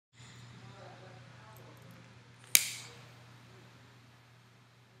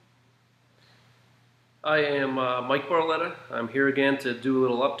I am Mike Barletta. I'm here again to do a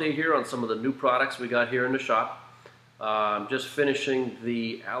little update here on some of the new products we got here in the shop. I'm just finishing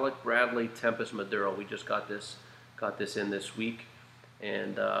the Alec Bradley Tempest Maduro. We just got this in this week,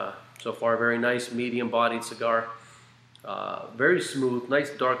 and so far very nice medium-bodied cigar. Very smooth,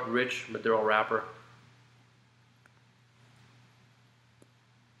 nice dark rich Maduro wrapper.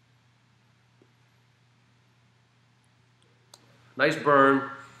 Nice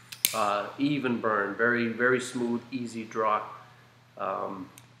burn, even burn, very smooth, easy draw. Um,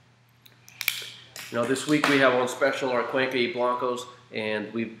 this week we have on special our Cuenca Blancos,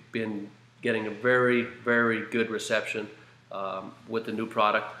 and we've been getting a very good reception with the new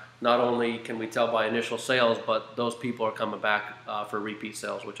product. Not only can we tell by initial sales, but those people are coming back for repeat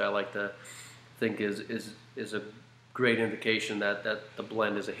sales, which I like to think is a great indication that the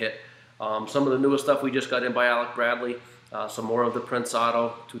blend is a hit. Some of the newest stuff we just got in by Alec Bradley. Some more of the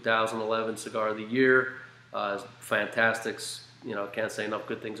Prensado 2011 Cigar of the Year. Fantastic. Can't say enough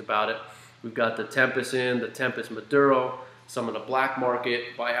good things about it. We've got the Tempest the Tempest Maduro, some of the Black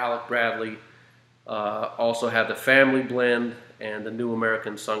Market by Alec Bradley. Also have the Family Blend and the New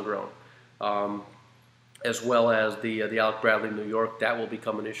American Sun-Grown, as well as the Alec Bradley New York. That will be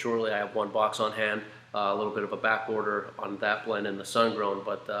coming in shortly. I have one box on hand, a little bit of a back order on that blend and the Sun-Grown,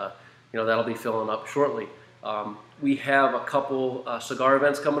 but that'll be filling up shortly. We have a couple cigar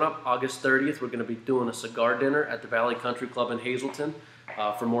events coming up. August 30th, we're going to be doing a cigar dinner at the Valley Country Club in Hazleton.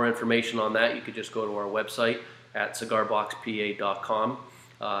 For more information on that, you could just go to our website at cigarboxpa.com.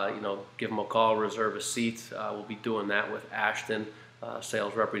 Give them a call, reserve a seat. We'll be doing that with Ashton.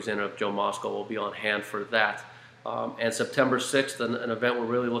 Sales representative Joe Moscow will be on hand for that. And September 6th, an event we're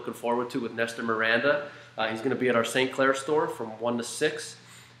really looking forward to with Nestor Miranda. He's going to be at our St. Clair store from 1 to 6.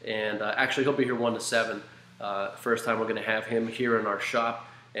 And actually, he'll be here 1 to 7. First time we're going to have him here in our shop,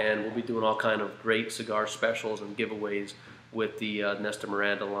 and we'll be doing all kind of great cigar specials and giveaways with the Nestor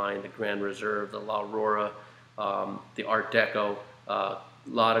Miranda line, the Grand Reserve, the La Aurora, the Art Deco. A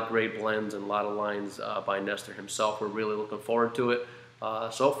lot of great blends and a lot of lines by Nestor himself. We're really looking forward to it.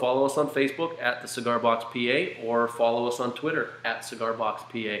 So follow us on Facebook at the Cigar Box PA, or follow us on Twitter at Cigar Box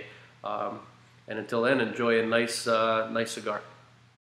PA. And until then, enjoy a nice cigar.